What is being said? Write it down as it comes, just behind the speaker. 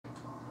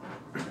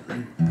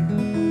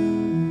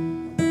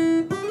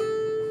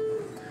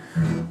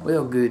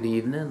Well, good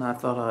evening. I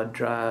thought I'd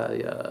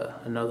try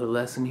another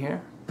lesson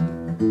here.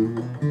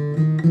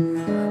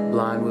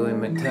 Blind Willie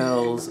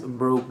McTell's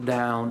Broke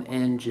Down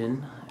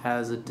Engine.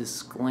 As a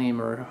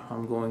disclaimer,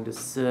 I'm going to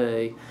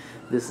say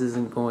this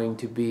isn't going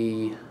to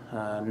be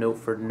note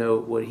for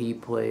note what he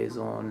plays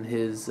on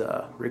his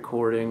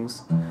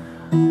recordings.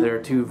 There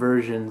are two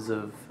versions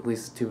of, at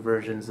least two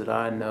versions that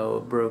I know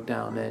of Broke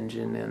Down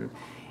Engine, and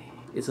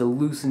it's a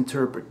loose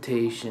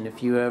interpretation.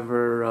 If you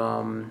ever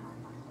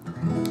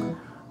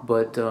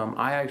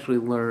I actually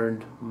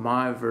learned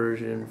my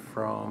version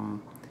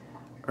from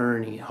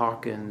Ernie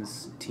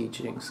Hawkins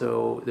teaching.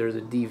 So there's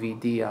a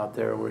DVD out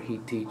there where he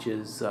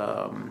teaches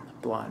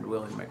Blind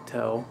Willie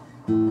McTell.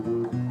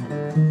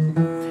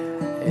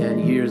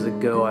 And years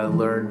ago I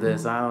learned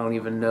this. I don't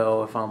even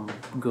know if I'm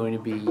going to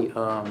be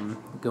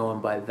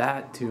going by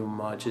that too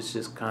much. It's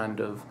just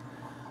kind of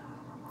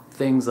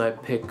things I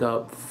pick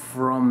up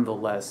from the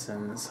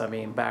lessons. I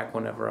mean, back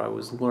whenever I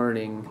was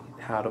learning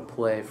how to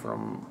play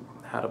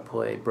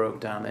Broke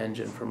Down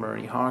Engine from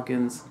Ernie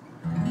Hawkins,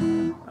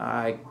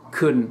 I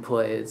couldn't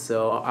play it,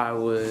 so I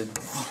would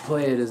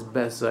play it as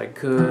best I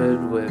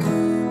could with,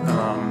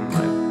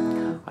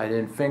 I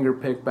didn't finger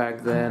pick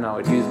back then. I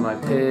would use my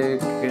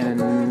pick, and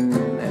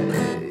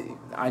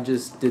I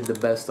just did the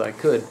best I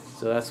could.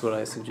 So that's what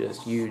I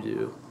suggest you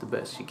do, the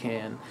best you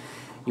can.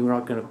 You're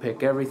not going to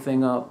pick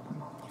everything up.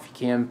 If you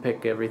can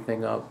pick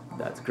everything up,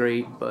 that's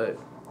great, but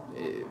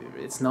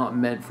it's not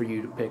meant for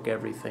you to pick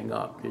everything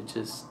up. You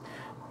just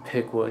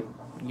pick what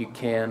you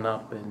can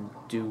up and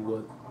do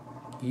what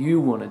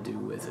you want to do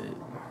with it.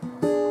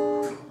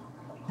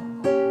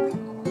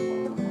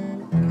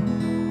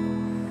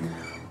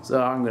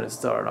 So I'm gonna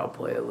start. I'll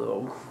play a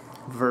little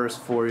verse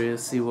for you.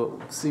 See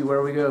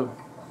where we go.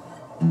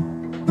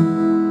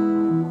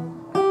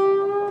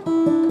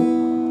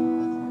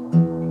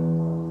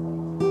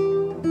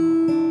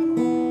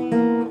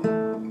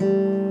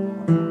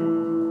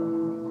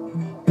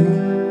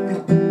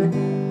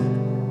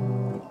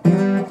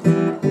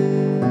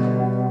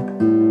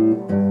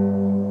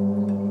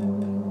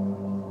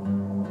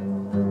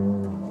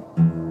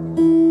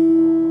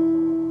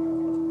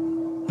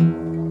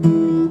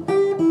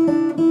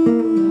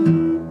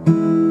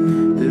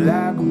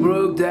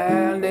 Broke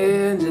down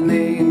engine,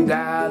 ain't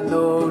got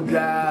no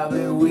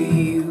driving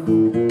wheel.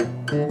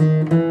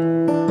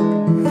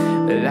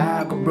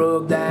 Like a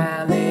broke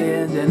down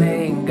engine,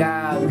 ain't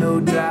got no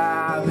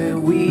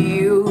driving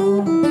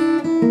wheel.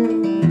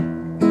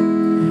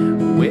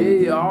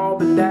 Way all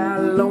but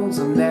down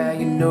lonesome, now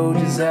you know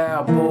just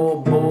how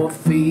poor boy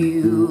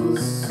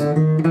feels. I've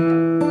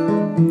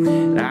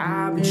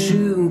been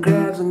shooting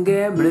craps and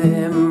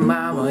gambling,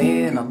 mama,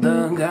 and I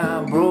done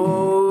got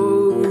broke.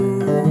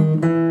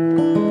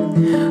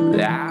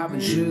 I've been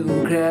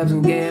shooting crabs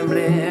and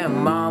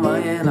gambling, mama,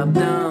 and I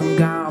done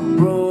got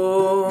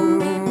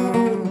broke.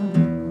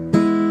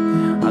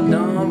 I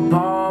done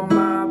bought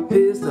my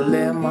pistol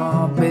and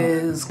my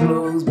best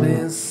clothes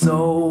been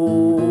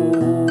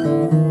sold.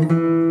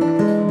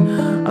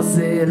 I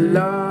said,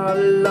 Lord,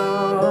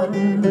 Lord,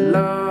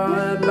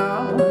 Lord,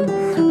 Lord,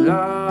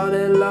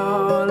 Lordy,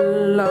 Lord,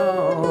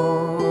 Lord.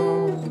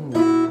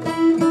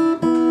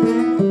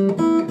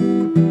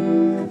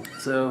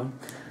 So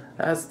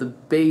that's the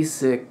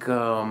basic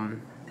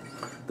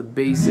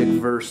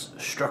verse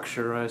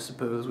structure, I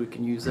suppose we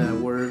can use that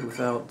word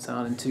without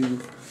sounding too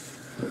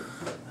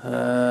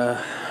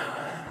I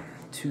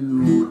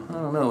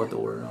don't know what the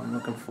word I'm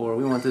looking for.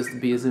 We want this to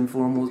be as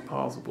informal as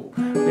possible.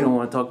 We don't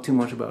want to talk too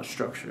much about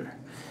structure.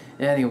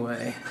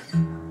 Anyway,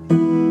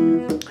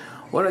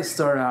 what I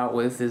start out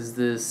with is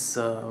this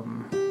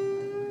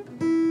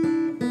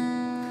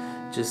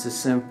just a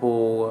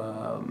simple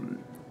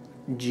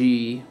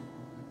G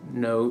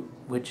note,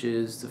 which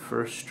is the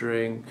first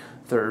string,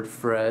 3rd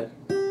fret.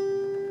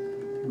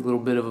 A little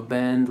bit of a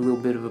bend, a little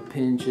bit of a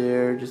pinch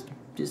there,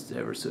 just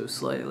ever so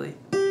slightly.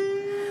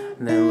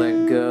 And then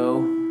let go,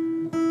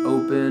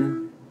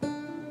 open,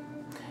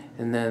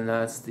 and then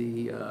that's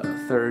the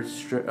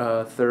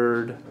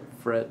 3rd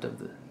fret of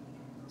the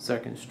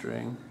 2nd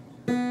string.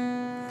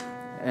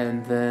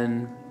 And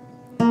then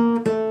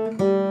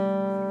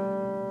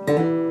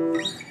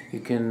you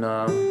can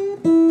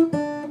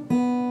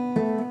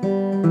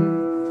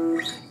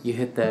you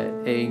hit that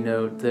A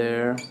note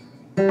there,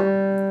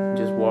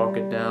 just walk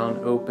it down,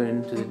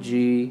 open to the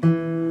G,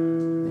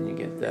 then you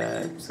get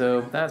that. So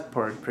that's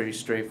pretty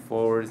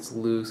straightforward. It's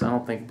loose. I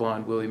don't think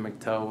Blind Willie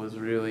McTell was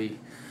really,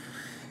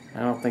 I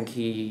don't think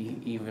he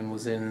even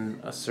was in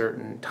a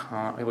certain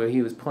time. Well,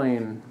 he was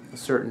playing a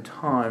certain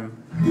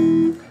time,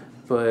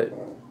 but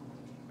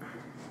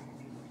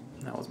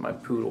that was my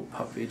poodle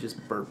puppy just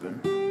burping.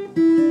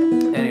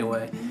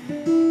 Anyway,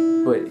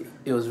 but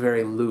it was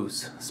very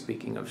loose.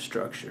 Speaking of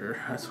structure,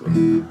 that's what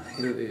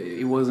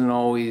it wasn't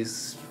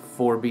always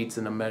 4 beats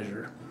in a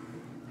measure.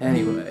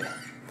 Anyway,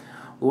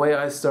 the way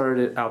I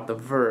started out the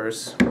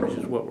verse, which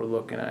is what we're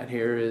looking at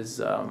here,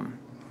 is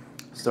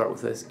start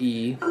with this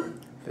E.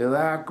 Feel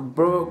like a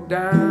broke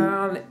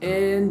down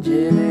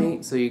engine, ain't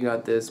point, so you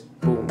got this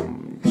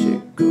boom,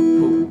 chick,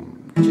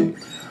 boom, chick.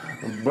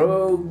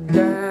 Broke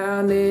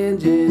down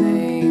engine,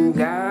 ain't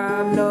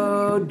got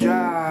no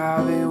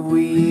driving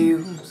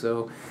wheel.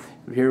 So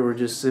here we're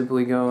just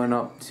simply going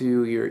up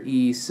to your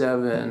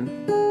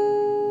E7,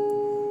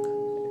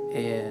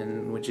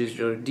 and which is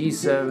your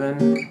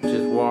D7.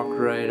 Just walk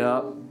right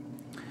up.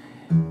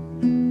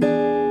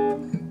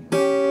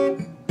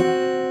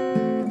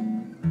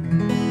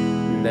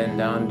 And then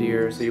down to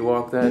your, so you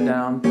walk that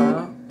down,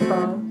 bum,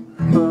 bum,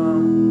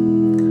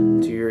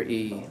 bum, to your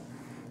E.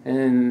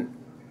 And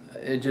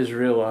I just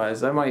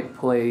realized I might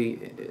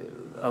play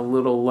a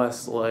little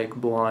less like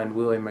Blind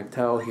Willie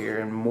McTell here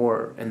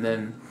and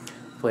then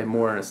play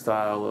more in a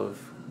style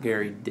of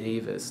Gary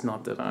Davis.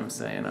 Not that I'm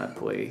saying I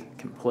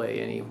can play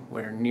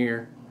anywhere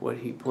near what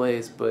he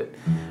plays, but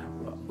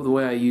the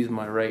way I use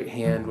my right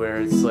hand,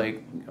 where it's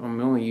like I'm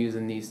only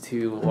using these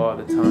two a lot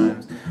of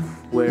times,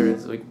 where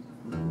it's like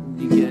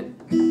you get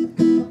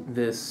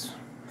this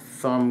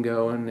thumb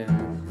going,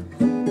 and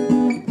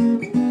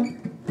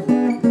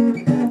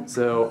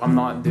so I'm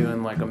not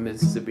doing like a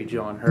Mississippi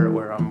John Hurt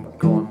where I'm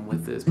going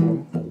with this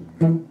boom, boom,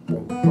 boom,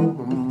 boom, boom,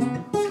 boom.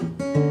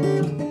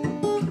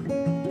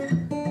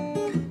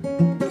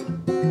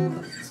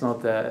 It's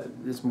not that,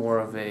 it's more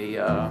of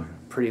a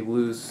pretty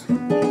loose.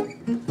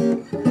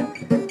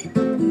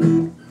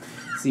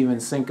 It's even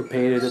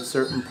syncopated at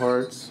certain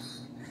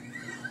parts.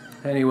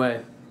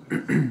 Anyway,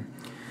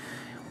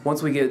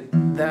 once we get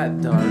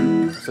that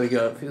done, so you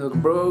got feel like a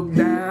broke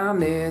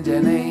down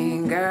engine,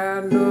 ain't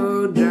got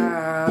no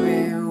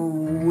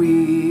driving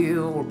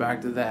wheel. We're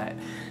back to that.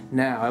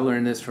 Now, I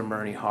learned this from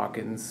Ernie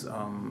Hawkins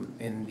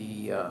in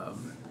the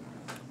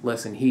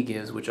lesson he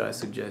gives, which I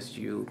suggest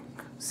you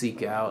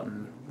seek out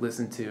and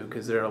listen to,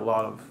 because there are a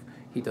lot of,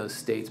 he does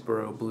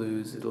Statesboro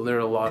Blues. There are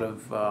a lot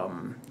of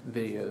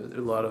videos,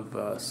 a lot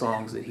of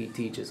songs that he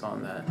teaches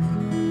on that.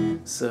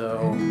 So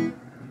I'm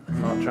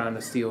not trying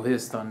to steal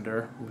his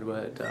thunder,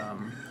 but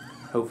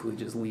hopefully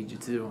just lead you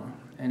to him.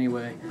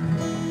 Anyway,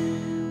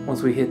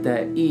 once we hit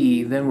that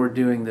E, then we're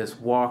doing this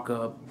walk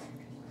up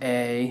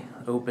A,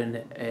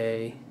 open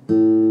A,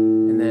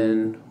 and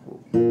then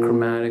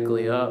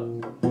chromatically up,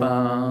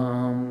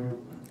 bum.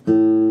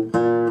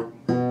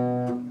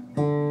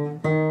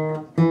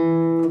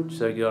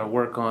 So you gotta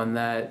work on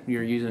that.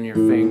 You're using your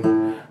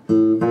finger,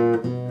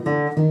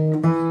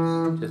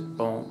 just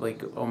boom,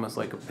 like almost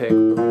like a pick.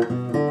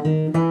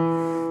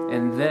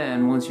 And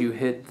then once you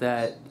hit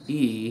that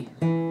E,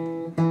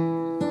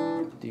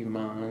 do you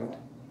mind?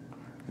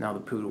 Now the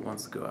poodle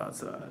wants to go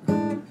outside.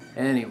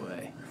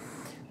 Anyway,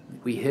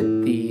 we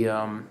hit the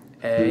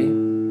A,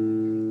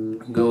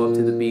 go up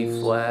to the B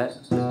flat,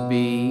 the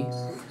B,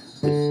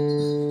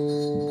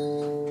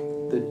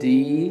 the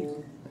D.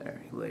 There,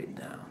 he laid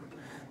down.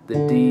 The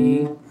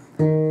D,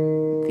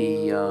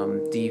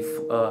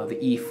 the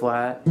E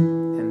flat,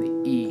 and the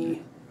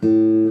E.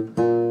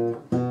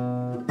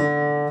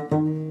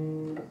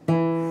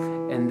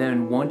 And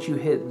then once you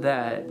hit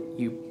that,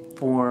 you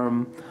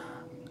form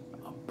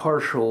a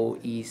partial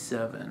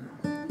E7.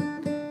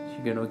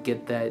 You're gonna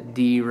get that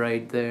D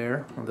right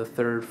there on the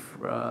third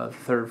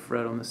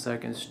fret on the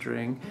second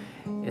string,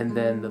 and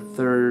then the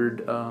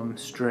third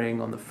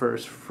string on the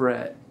first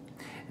fret,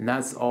 and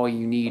that's all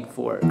you need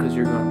for it, because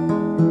you're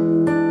gonna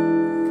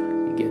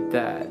get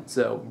that.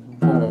 So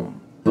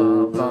boom,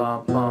 ba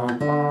ba bum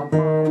bum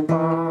bum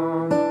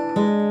bum.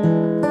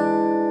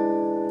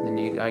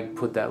 And I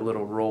put that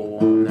little roll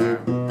on there.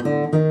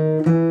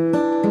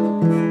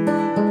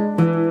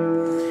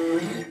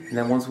 And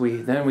then once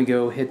we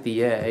go hit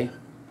the A.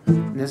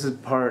 And this is the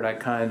part I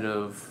kind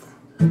of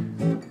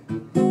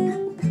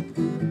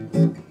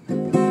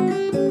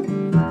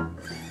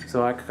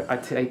so I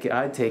take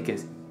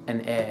as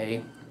an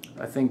A.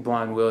 I think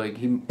Blind Willie,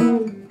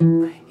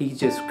 he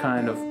just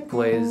kind of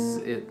plays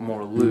it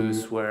more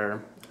loose,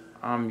 where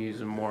I'm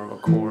using more of a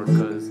chord,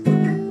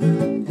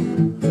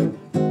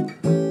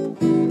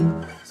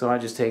 so I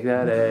just take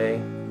that A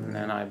and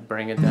then I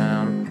bring it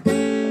down,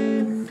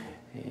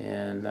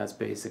 and that's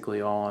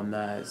basically all on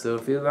that. So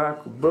feel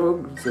like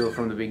broke, so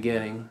from the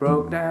beginning,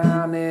 broke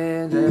down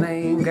engine,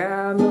 ain't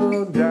got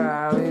no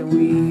driving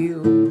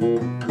wheel.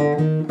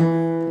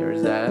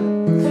 There's that.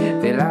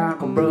 Feel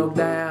like a broke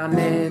down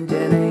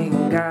engine,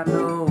 ain't got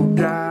no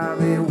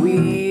driving wheel.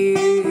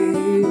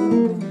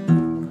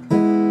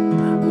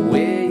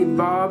 Where you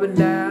bobbing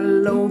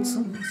down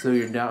lonesome, so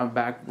you're down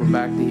back. We're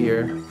back to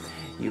here.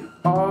 You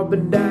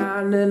bobbing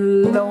down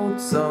and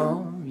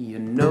lonesome, you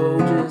know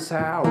just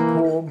how a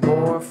poor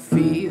boy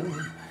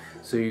feels.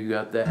 So you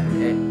got that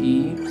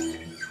E.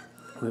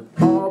 We're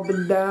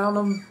bobbing down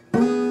them,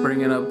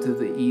 bring it up to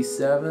the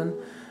E7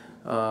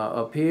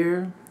 up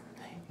here.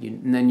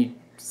 And then you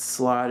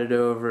slide it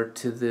over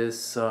to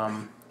this,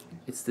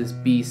 it's this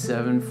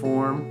B7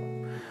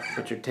 form,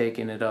 but you're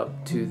taking it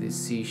up to the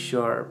C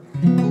sharp.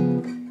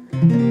 And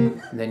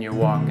then you're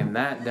walking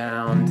that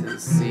down to the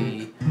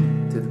C,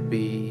 to the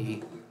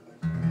B,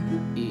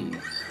 E.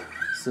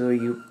 So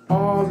you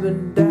all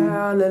been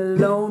down and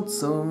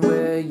lonesome,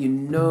 where you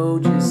know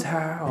just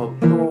how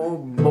a poor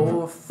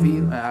boy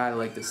feel. I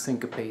like to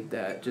syncopate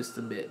that just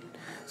a bit.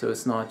 So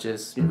it's not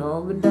just, you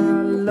know, but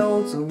down the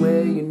lonesome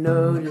way, you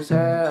know just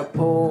how a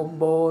poor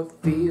boy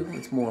feel.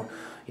 It's more,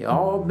 you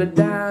all been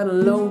down the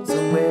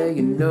lonesome way,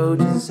 you know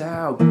just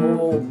how a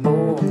poor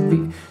boy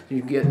feel.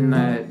 You're getting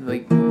that,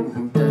 like,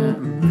 feel.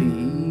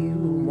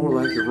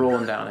 More like you're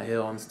rolling down a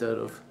hill instead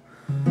of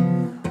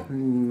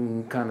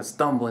kind of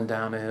stumbling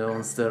down a hill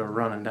instead of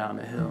running down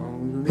a hill.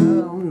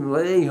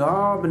 Way you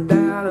all been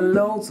down the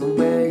lonesome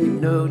way, you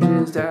know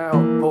just how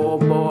a poor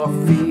boy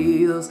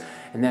feels.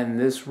 And then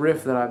this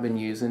riff that I've been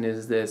using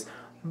is this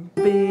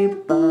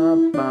beep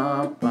bum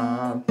bum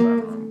bum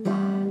bum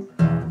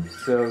bum.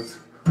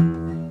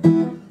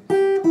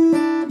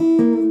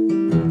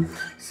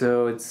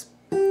 So it's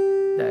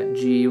that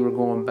G we're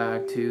going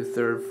back to,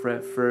 3rd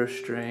fret, 1st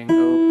string,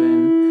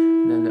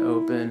 open, and then the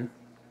open,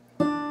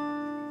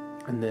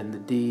 and then the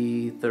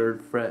D,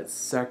 3rd fret,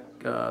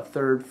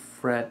 3rd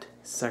fret,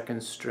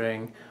 2nd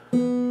string,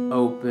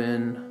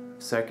 open,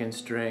 2nd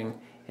string,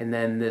 and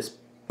then this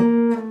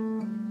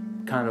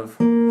kind of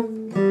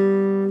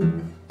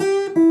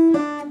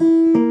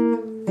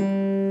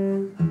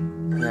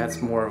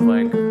that's more of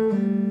like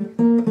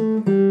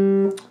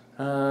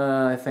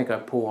I think I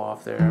pull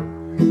off there.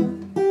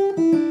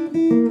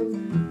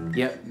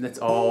 Yep, that's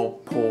all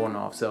pulling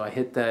off. So I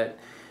hit that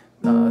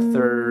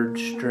 3rd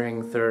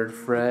string, 3rd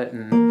fret,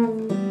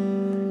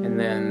 and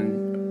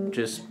then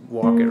just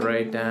walk it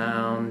right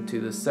down to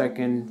the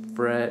 2nd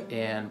fret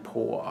and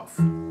pull off.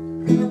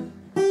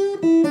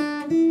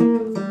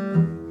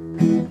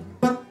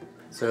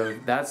 So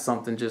that's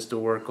something just to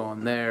work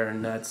on there,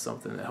 and that's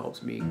something that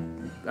helps me.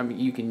 I mean,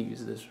 you can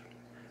use this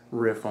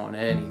riff on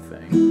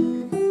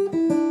anything.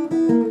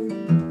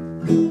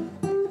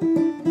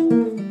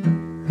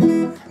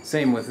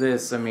 Same with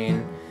this, I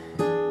mean,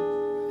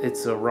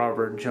 it's a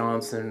Robert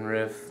Johnson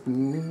riff.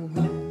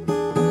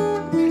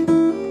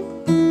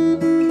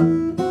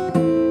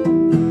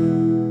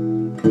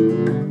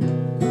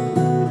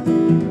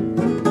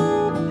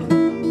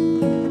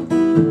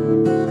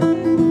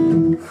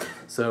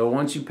 So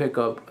once you pick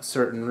up a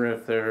certain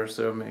riff, there are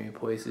so many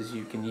places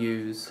you can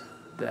use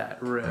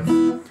that riff.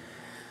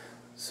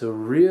 So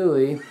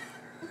really,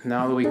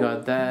 now that we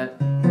got that,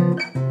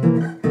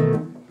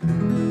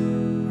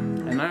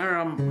 and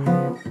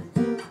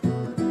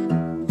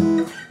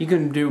you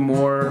can do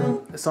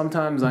more.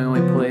 Sometimes I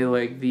only play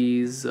like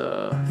these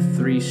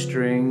 3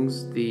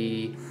 strings,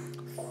 the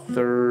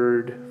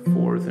 3rd,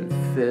 4th, and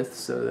 5th,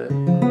 so that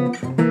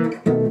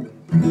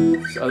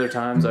other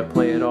times I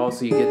play it all,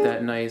 so you get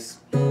that nice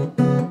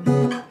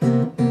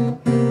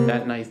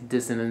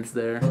dissonance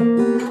there.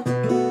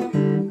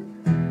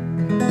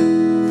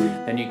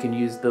 Then you can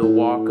use the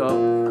walk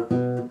up.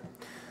 And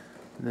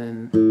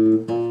then,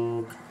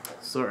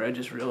 sorry, I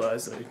just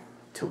realized I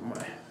tilt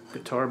my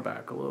guitar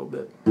back a little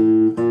bit.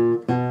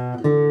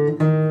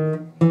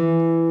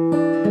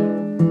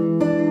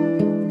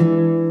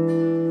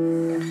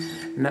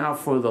 Now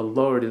for the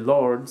Lordy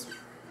Lords,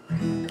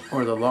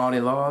 or the Lordy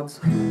Lords,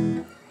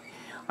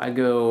 I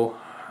go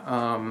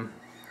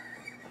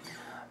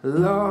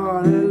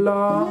Lordy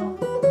Lord,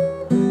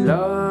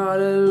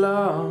 Lordy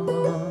Lord,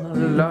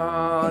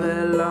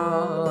 Lordy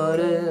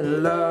Lordy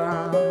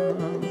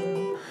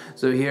Lord.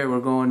 So here we're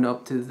going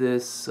up to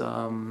this,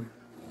 let's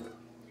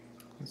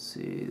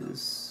see,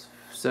 this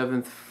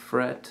 7th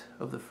fret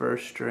of the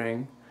 1st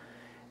string,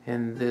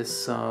 and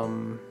this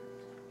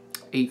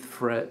 8th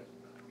fret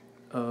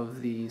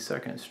of the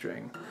 2nd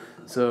string.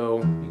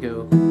 So you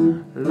go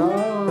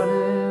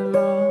Lordy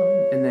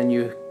Lord, and then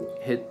you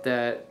hit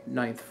that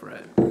 9th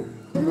fret.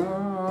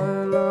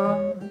 Lordy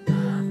Lord,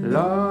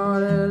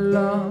 Lordy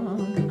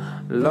Lord,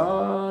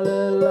 Lordy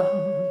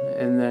Lord,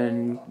 and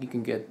then you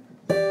can get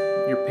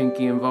your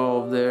pinky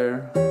involved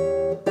there,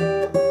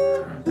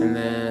 and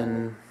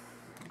then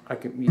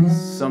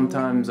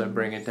sometimes I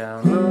bring it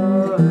down.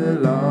 Lordy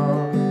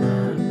Lord,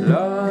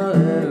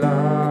 Lordy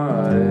Lord.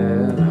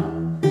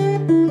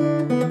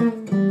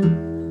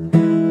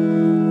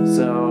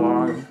 So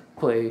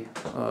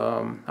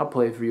I'll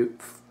play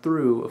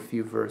through a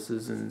few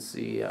verses and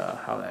see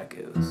how that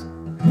goes.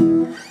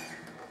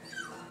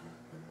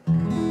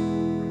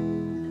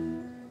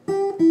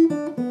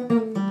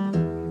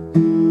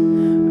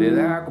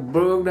 Like a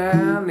broke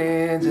down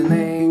engine,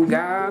 ain't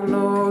got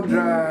no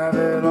drive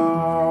at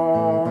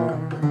all.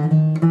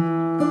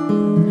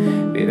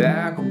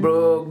 Like a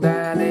broke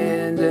down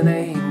engine,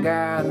 ain't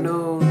got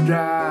no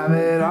drive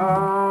at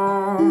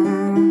all.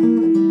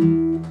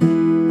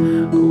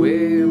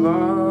 We've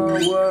all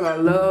what I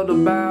loved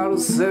about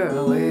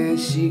herself,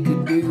 is she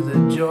could do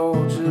the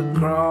Georgia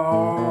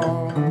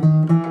crawl.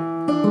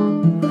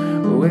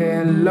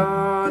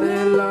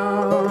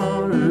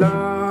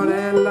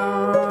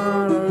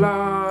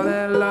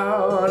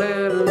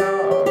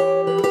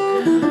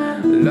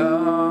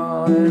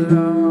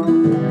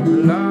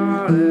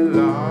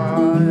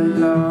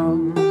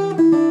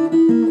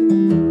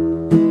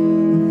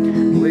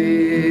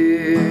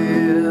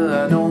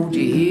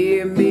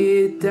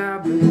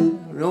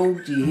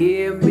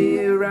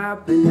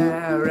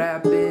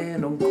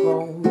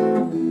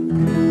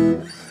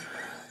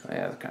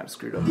 Yeah, I kind of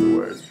screwed up the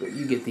words, but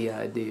you get the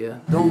idea.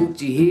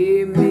 Don't you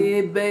hear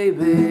me,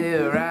 baby,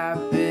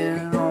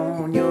 rapping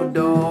on your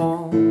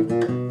door? You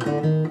can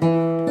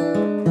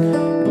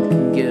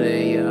get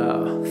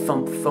a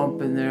thump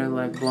thump in there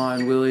like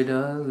Blind Willie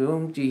does.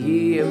 Don't you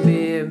hear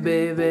me,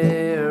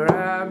 baby,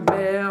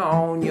 rapping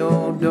on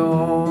your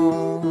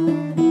door?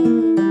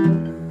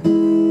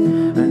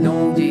 And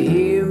don't you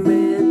hear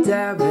me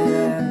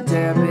tapping,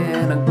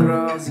 tapping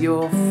across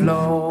your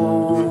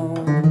floor?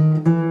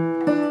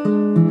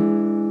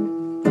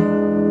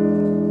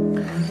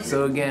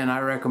 So again,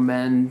 I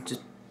recommend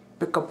just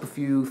pick up a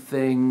few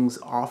things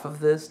off of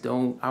this.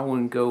 I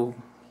wouldn't go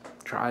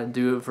try to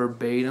do it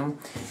verbatim.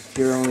 If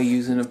you're only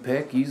using a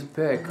pick, use a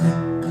pick.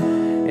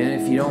 And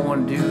if you don't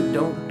want to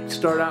don't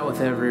start out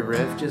with every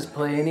riff, just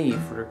play an E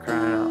for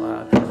crying out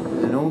loud.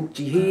 Don't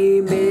you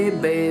hear me,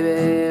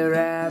 baby,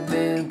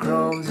 rapping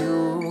across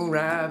your,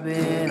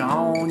 rapping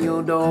on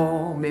your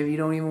door. Maybe you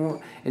don't even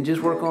want, and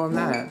just work on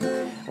that.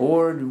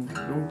 Or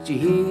don't you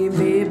hear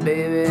me,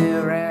 baby,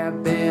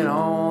 rapping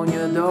on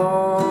your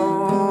door?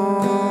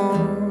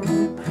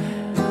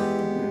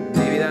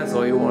 Maybe that's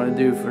all you want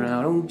to do for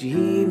now. Don't you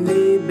hear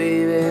me,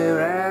 baby,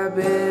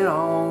 rapping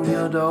on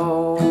your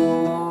door?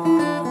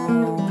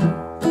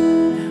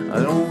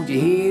 Don't you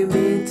hear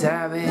me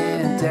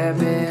tapping,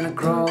 tapping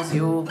across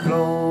your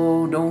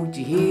floor? Don't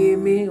you hear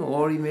me?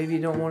 Or maybe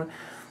you don't want to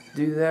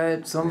do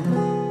that.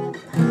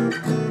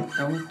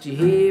 Don't you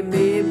hear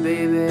me,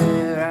 baby,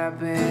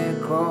 rapping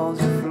across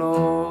the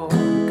floor?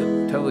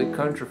 Totally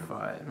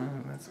countrified.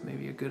 That's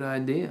maybe a good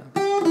idea.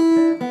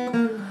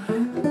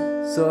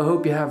 So I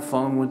hope you have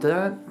fun with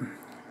that.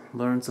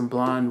 Learn some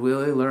Blind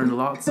Willie. Learned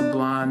lots of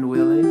Blind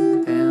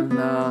Willie, and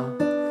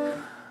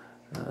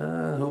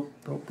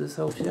hope this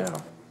helps you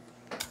out.